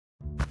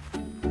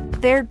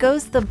There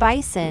goes the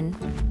bison.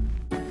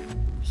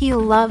 He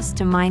loves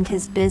to mind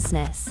his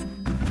business.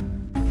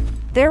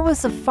 There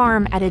was a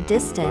farm at a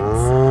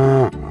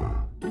distance.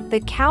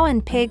 The cow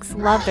and pigs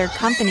love their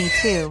company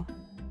too.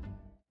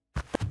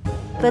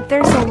 But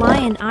there's a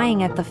lion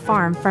eyeing at the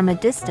farm from a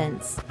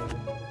distance.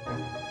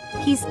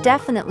 He's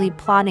definitely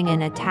plotting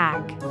an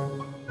attack.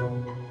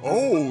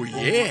 Oh,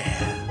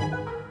 yeah!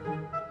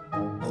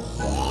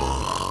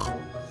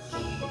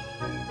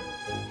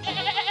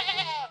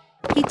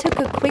 He took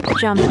a quick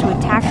jump to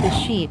attack the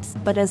sheep,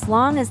 but as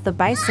long as the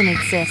bison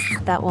exists,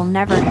 that will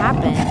never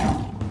happen.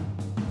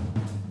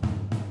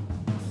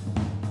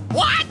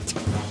 What?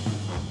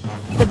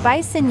 The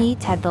bison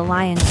yeeted the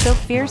lion so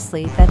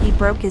fiercely that he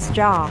broke his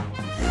jaw.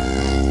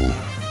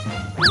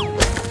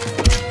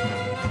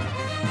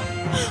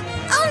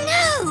 Oh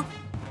no!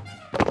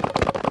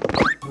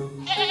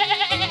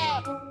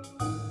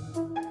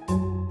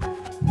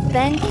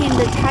 Then came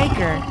the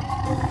tiger.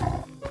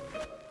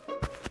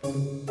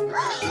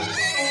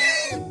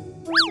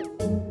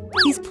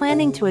 He's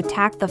planning to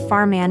attack the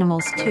farm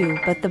animals too,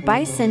 but the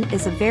bison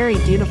is a very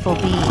dutiful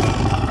being.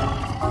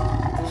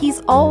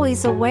 He's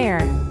always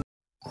aware.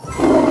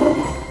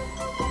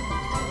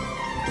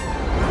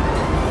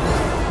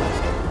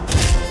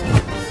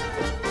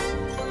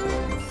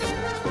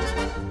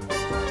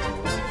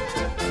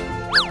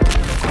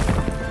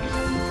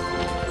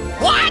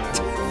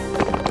 What?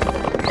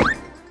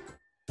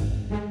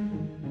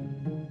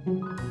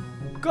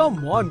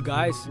 Come on,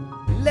 guys.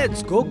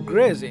 Let's go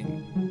grazing.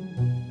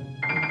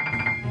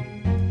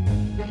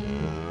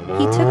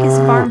 He took his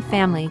farm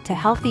family to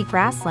healthy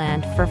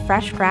grassland for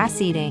fresh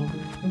grass eating.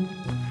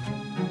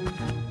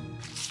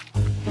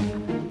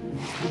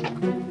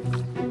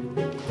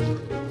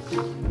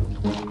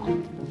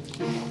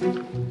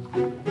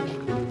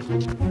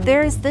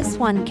 There is this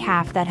one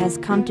calf that has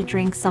come to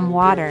drink some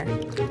water.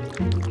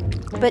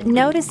 But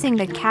noticing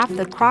the calf,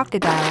 the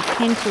crocodile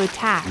came to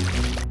attack.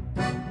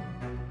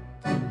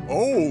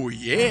 Oh,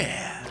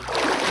 yeah!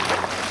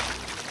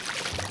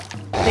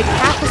 The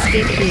calf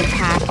escaped the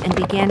attack and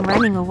began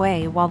running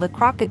away while the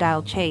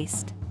crocodile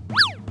chased.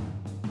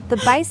 The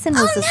bison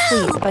was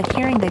asleep, but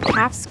hearing the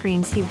calf's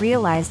screams, he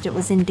realized it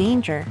was in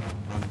danger.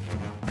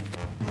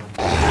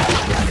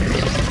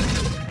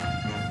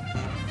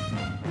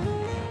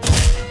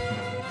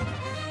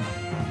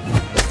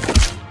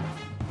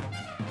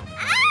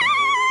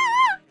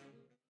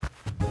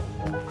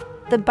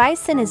 The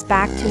bison is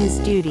back to his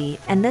duty,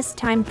 and this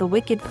time the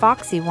wicked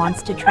foxy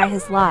wants to try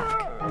his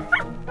luck.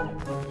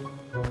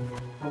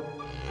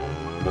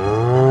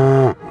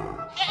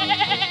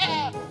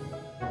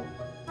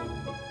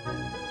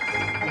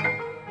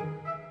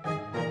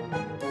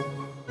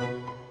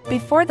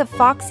 Before the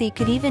foxy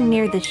could even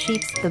near the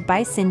sheep, the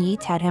bison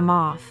yeeted him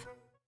off.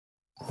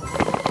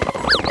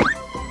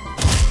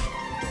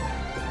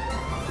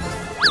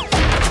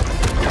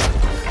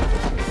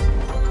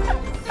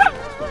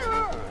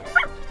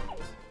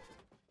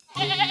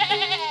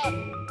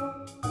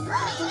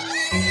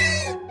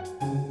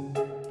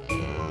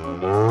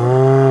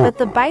 But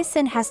the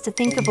bison has to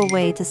think of a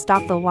way to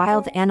stop the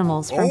wild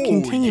animals from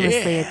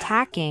continuously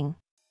attacking.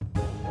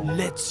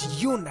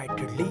 Let's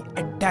unitedly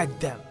attack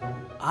them.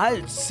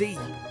 I'll see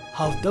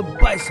how the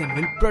bison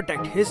will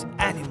protect his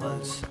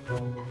animals.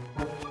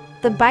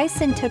 The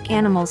bison took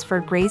animals for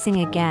grazing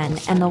again,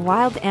 and the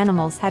wild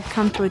animals had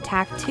come to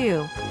attack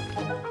too.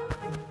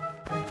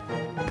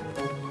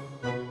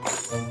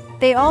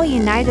 They all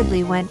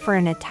unitedly went for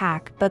an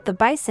attack, but the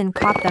bison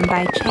caught them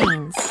by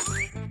chains.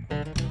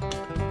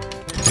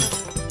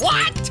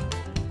 What?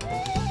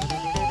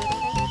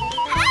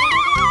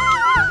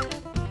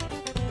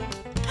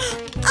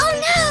 Oh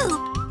no!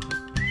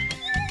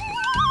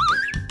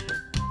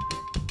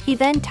 He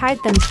then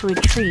tied them to a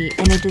tree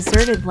in a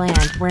deserted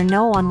land where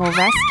no one will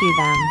rescue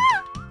them.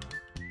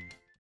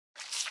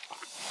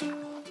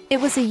 It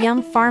was a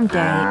young farm day,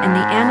 and the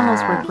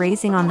animals were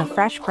grazing on the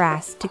fresh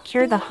grass to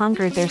cure the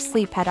hunger their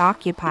sleep had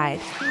occupied.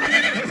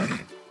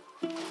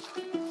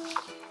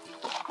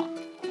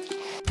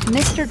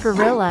 Mr.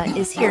 Gorilla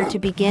is here to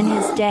begin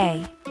his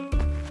day.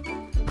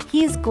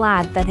 He is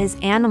glad that his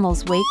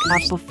animals wake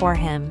up before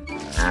him.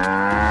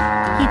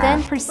 He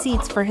then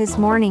proceeds for his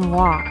morning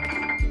walk.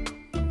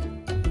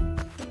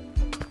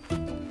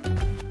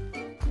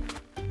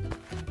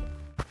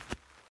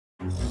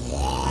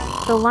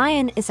 The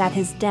lion is at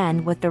his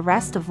den with the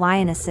rest of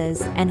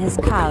lionesses and his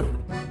cub.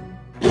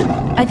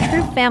 A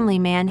true family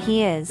man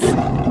he is.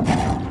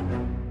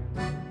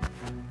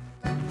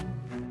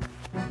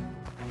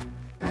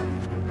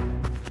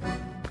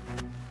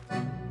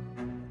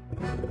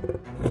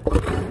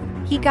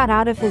 He got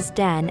out of his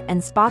den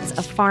and spots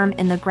a farm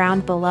in the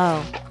ground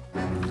below.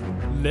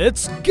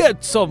 Let's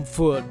get some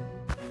food.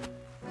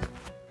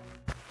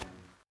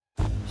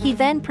 He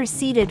then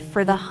proceeded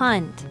for the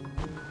hunt.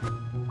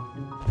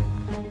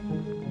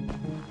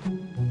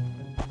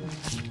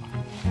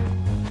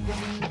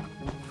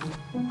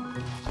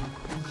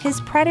 His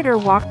predator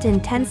walked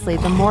intensely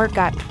the more it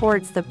got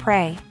towards the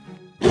prey.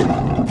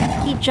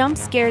 He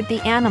jump-scared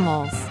the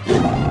animals.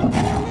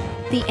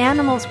 The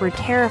animals were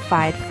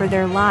terrified for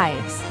their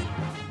lives.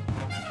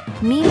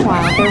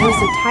 Meanwhile, there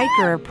was a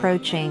tiger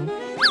approaching.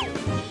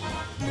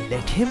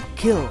 Let him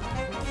kill.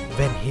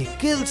 When he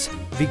kills,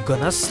 we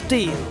gonna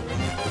steal.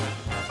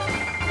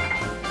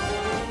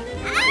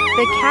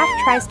 The calf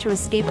tries to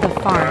escape the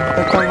farm,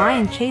 but the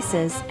lion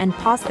chases and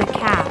paws the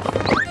calf.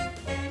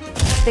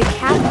 The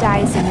calf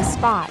dies in the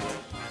spot.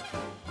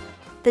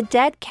 The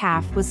dead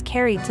calf was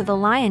carried to the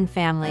lion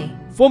family.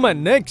 For my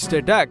next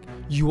attack,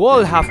 you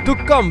all have to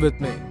come with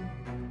me.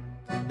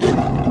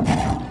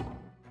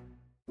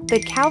 The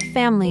cow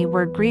family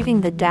were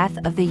grieving the death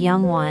of the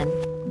young one,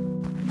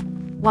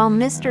 while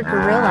Mr.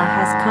 Gorilla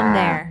has come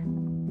there.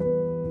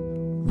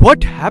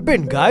 What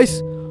happened,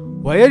 guys?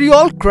 Why are you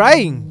all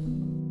crying?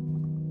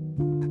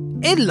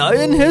 A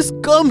lion has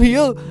come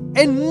here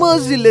and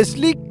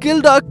mercilessly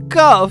killed our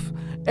calf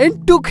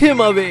and took him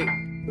away.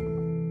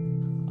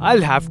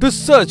 I'll have to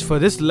search for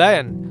this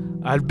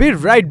lion. I'll be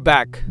right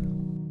back.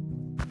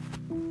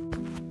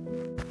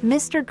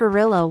 Mr.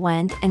 Gorilla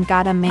went and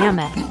got a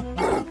mammoth.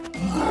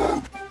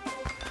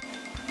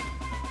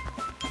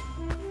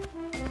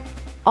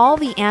 All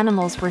the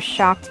animals were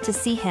shocked to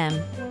see him.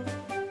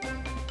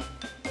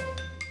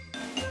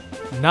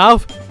 Now,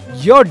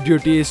 your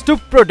duty is to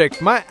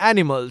protect my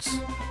animals.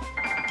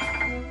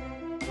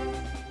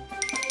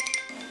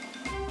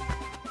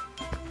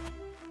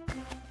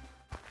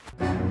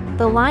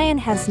 The lion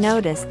has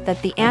noticed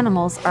that the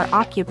animals are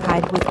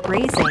occupied with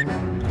grazing.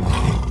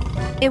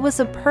 It was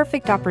a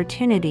perfect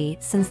opportunity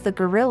since the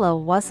gorilla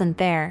wasn't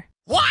there.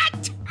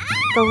 What?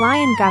 The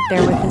lion got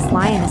there with his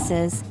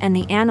lionesses, and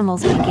the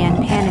animals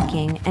began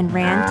panicking and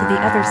ran to the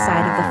other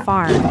side of the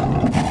farm.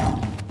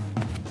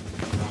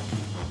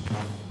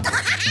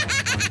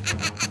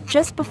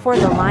 Just before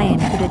the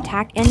lion could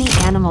attack any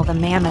animal, the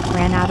mammoth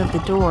ran out of the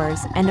doors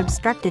and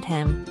obstructed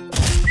him.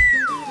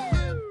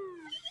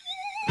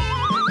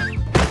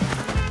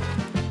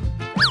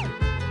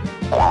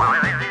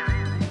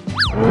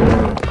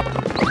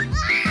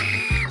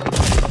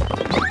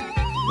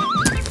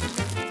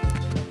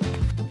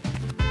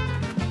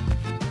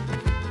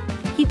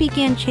 He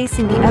began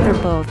chasing the other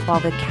both while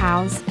the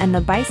cows and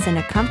the bison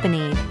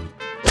accompanied.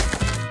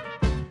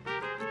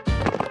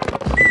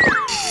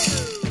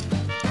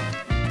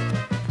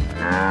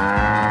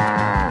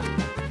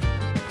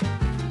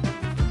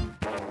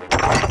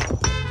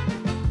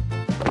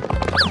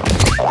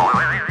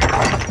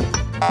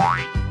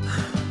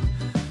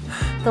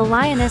 The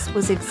lioness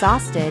was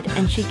exhausted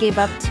and she gave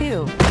up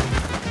too.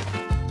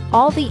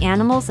 All the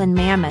animals and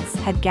mammoths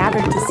had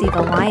gathered to see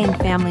the lion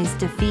family's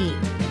defeat.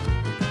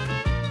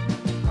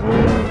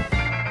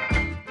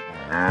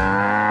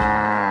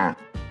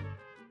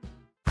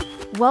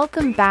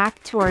 Welcome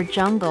back to our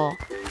jungle.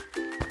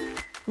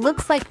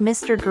 Looks like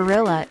Mr.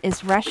 Gorilla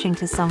is rushing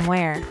to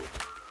somewhere.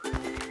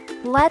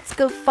 Let's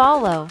go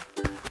follow.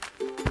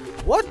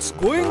 What's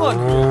going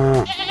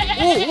on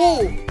here? Oh,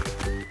 oh!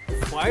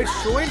 Fire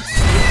showing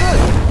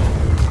secret.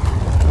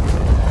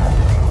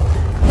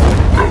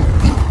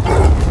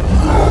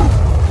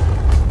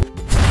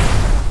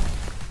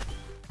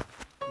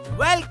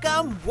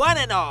 Welcome one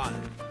and all.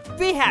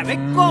 We have a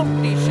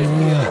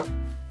competition here.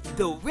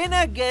 The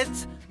winner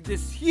gets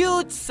this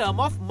huge sum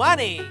of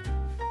money.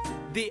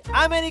 The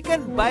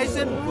American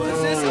bison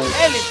versus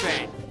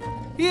elephant.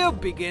 Here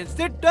begins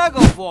the tug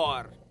of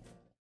war.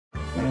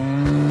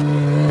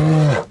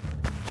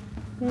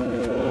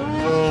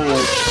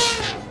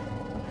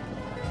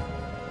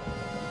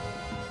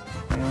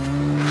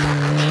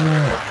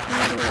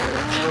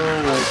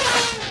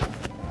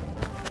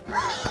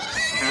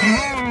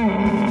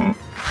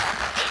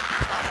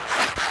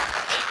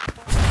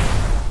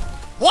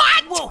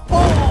 What? Whoa!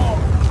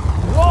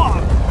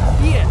 Roar!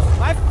 Here's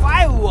my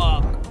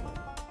firework.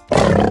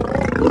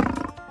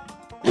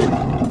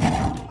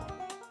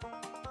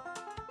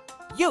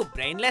 You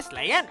brainless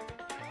lion!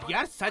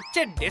 You're such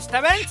a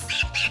disturbance!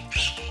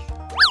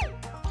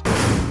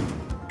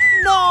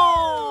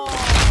 No!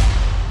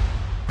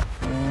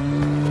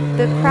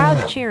 The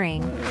crowd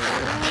cheering.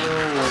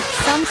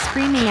 Some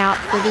screaming out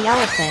for the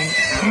elephant,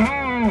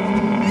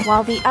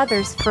 while the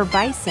others for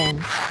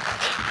Bison.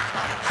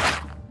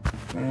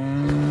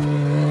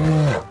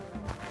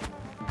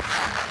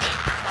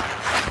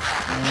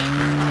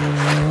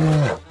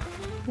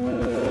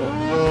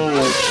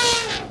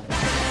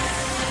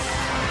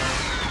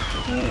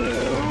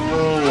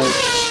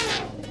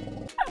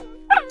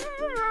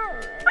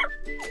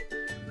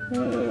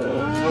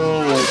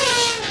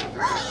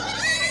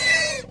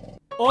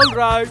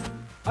 Alright,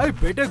 I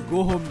better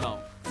go home now.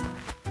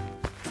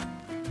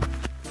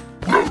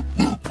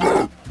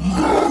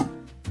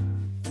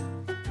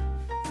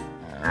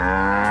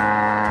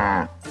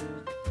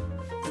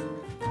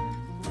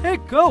 Hey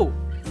cow,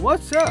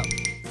 what's up?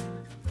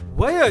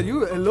 Why are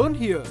you alone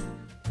here?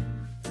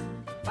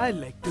 I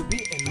like to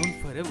be alone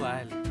for a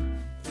while.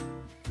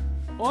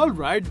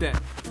 Alright then,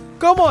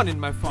 come on in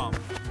my farm.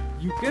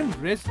 You can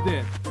rest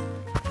there.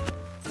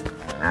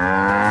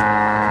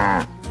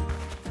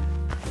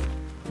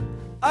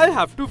 I'll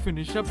have to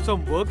finish up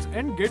some works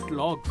and get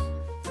logs.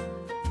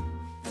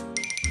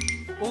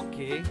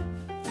 Okay.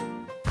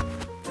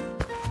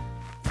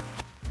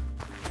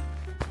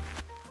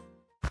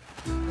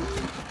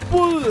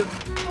 Pull!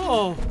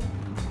 Oh!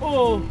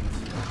 Oh!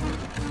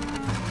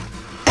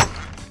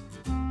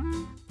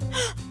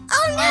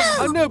 Oh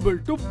no! Unable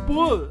to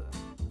pull.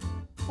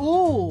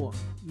 Oh!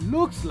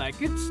 Looks like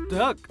it's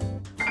stuck.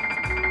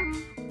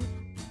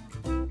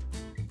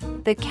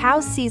 The cow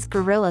sees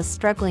Gorilla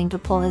struggling to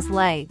pull his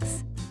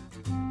legs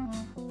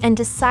and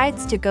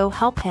decides to go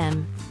help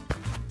him.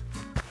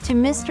 To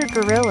Mr.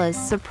 Gorilla's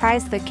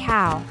surprise, the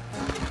cow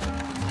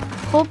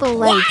pulled the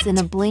legs in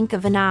a blink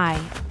of an eye.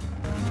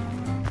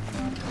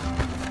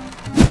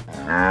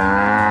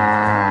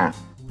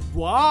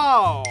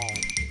 Wow!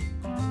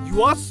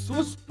 You are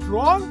so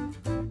strong.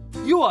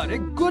 You are a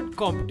good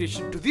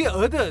competition to the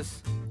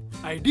others.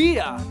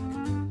 Idea!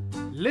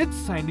 Let's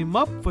sign him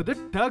up for the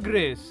tug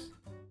race.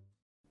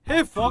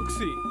 Hey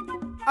Foxy,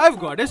 I've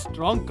got a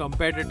strong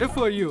competitor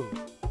for you.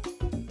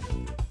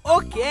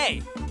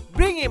 Okay,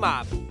 bring him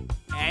up.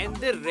 And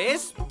the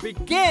race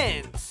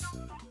begins.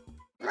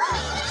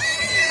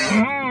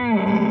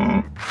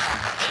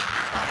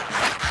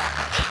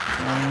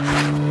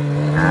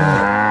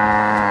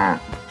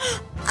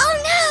 Oh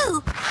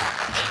no!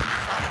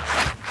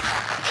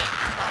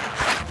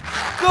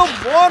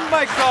 Come on,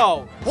 my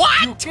cow.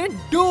 What? You can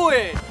do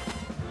it.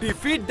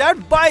 Defeat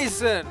that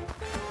bison.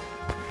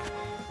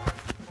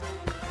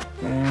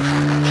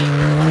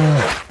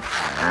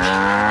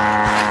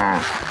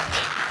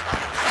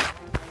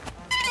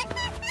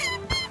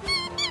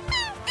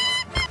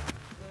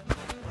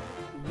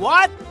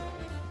 What?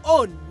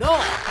 Oh no!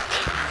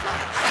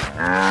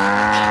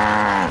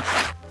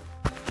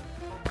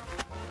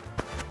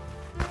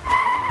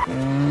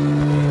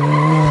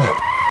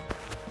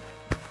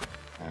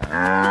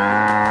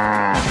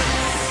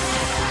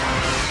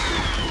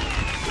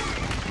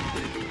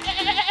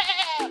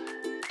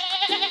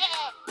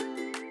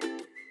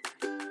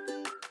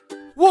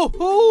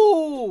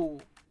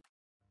 Woohoo!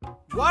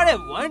 What a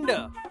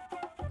wonder!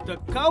 The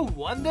cow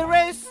won the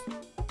race?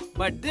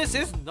 But this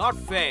is not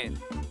fair.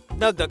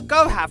 Now the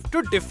cow have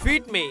to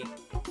defeat me.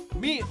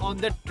 Me on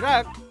the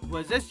truck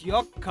versus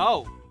your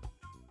cow.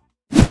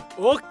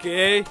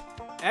 Okay,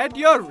 at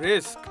your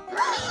risk.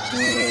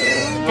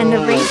 And the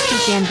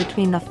race began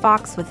between the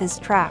fox with his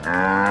truck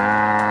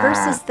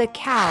versus the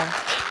cow.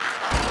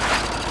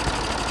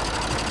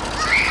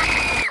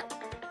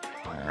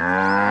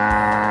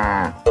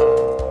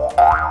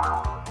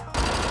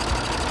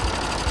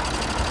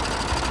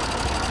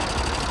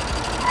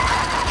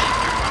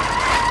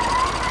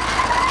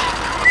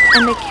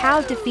 And the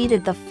cow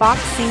defeated the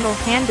fox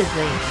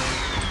single-handedly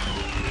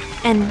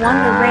and won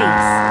the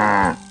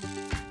race.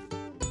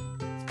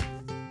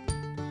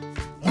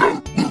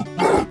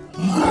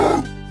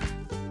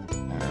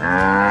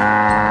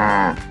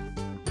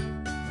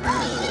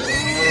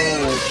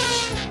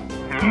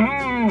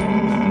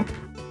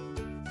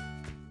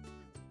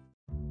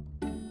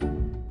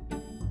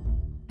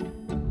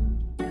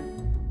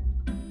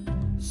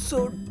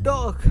 So,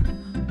 Doc,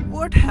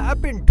 what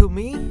happened to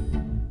me?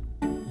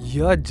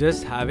 You're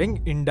just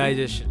having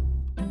indigestion.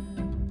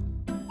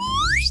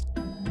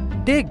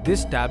 Take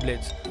these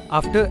tablets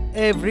after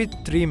every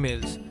 3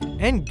 meals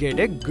and get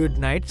a good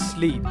night's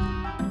sleep.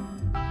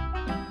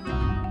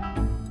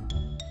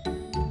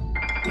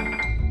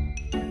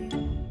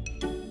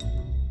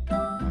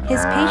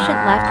 His patient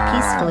left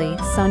peacefully,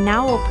 so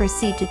now we'll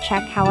proceed to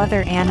check how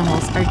other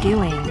animals are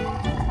doing.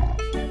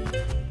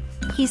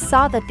 He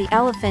saw that the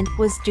elephant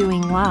was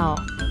doing well.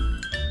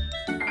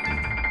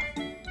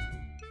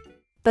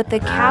 But the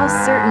cow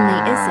certainly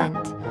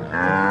isn't.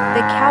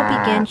 The cow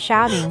began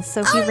shouting,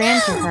 so he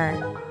ran to her.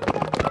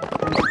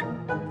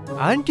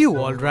 Aren't you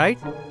alright?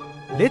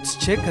 Let's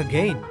check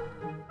again.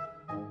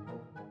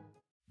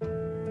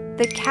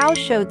 The cow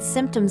showed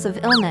symptoms of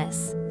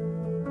illness,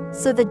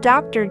 so the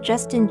doctor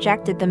just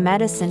injected the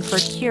medicine for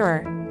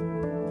cure.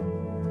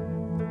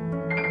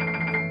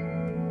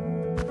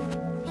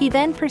 He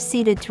then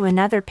proceeded to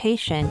another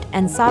patient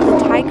and saw the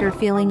tiger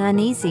feeling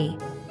uneasy.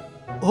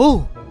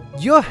 Oh,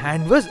 your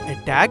hand was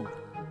attacked?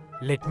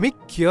 Let me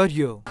cure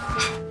you.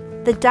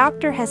 The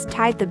doctor has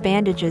tied the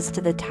bandages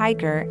to the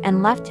tiger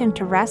and left him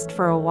to rest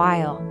for a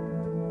while.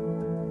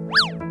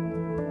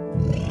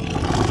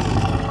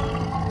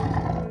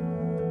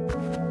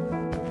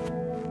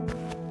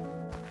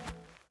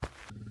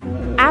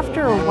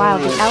 After a while,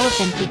 the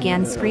elephant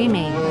began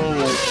screaming,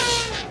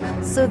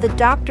 so the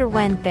doctor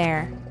went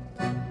there.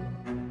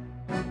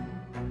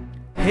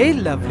 Hey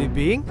lovely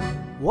being,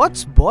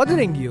 what's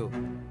bothering you?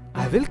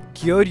 I will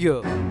cure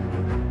you.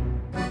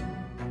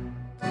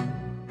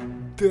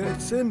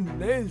 There's a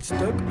nail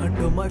stuck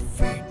under my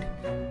feet.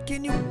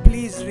 Can you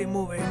please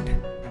remove it?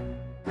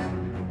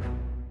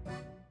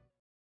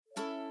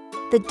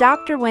 The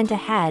doctor went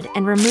ahead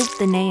and removed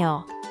the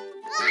nail.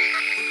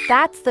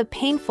 That's the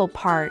painful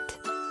part.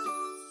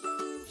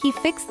 He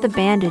fixed the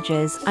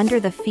bandages under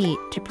the feet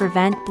to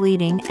prevent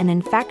bleeding and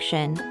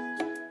infection.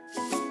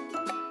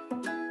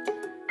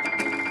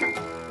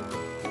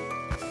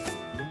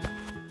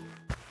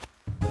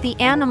 The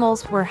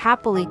animals were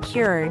happily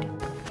cured.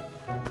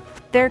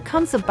 There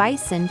comes a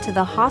bison to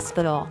the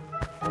hospital.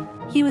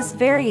 He was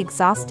very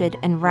exhausted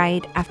and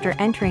right after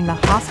entering the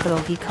hospital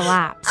he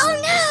collapsed. Oh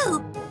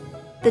no!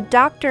 The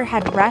doctor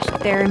had rushed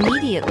there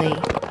immediately.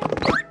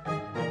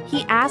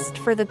 He asked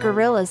for the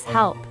gorilla's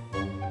help.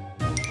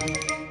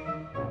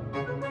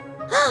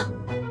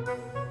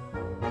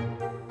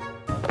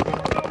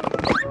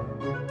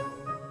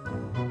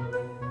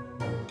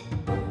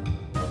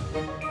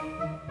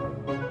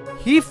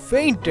 He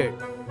fainted.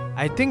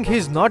 I think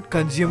he's not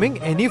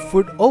consuming any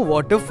food or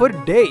water for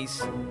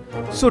days.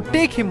 So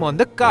take him on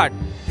the cart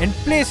and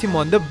place him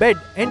on the bed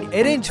and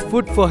arrange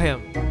food for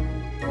him.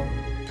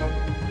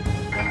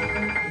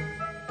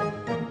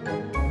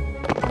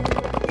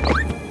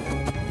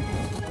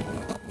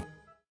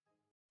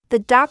 The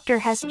doctor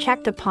has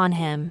checked upon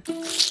him.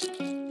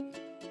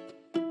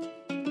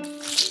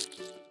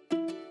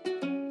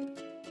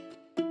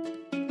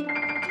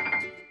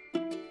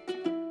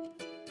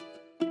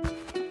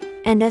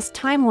 And as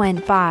time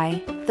went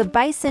by, the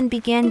bison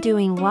began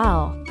doing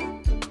well.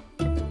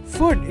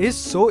 Food is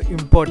so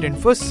important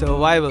for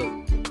survival.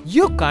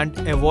 You can't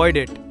avoid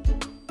it.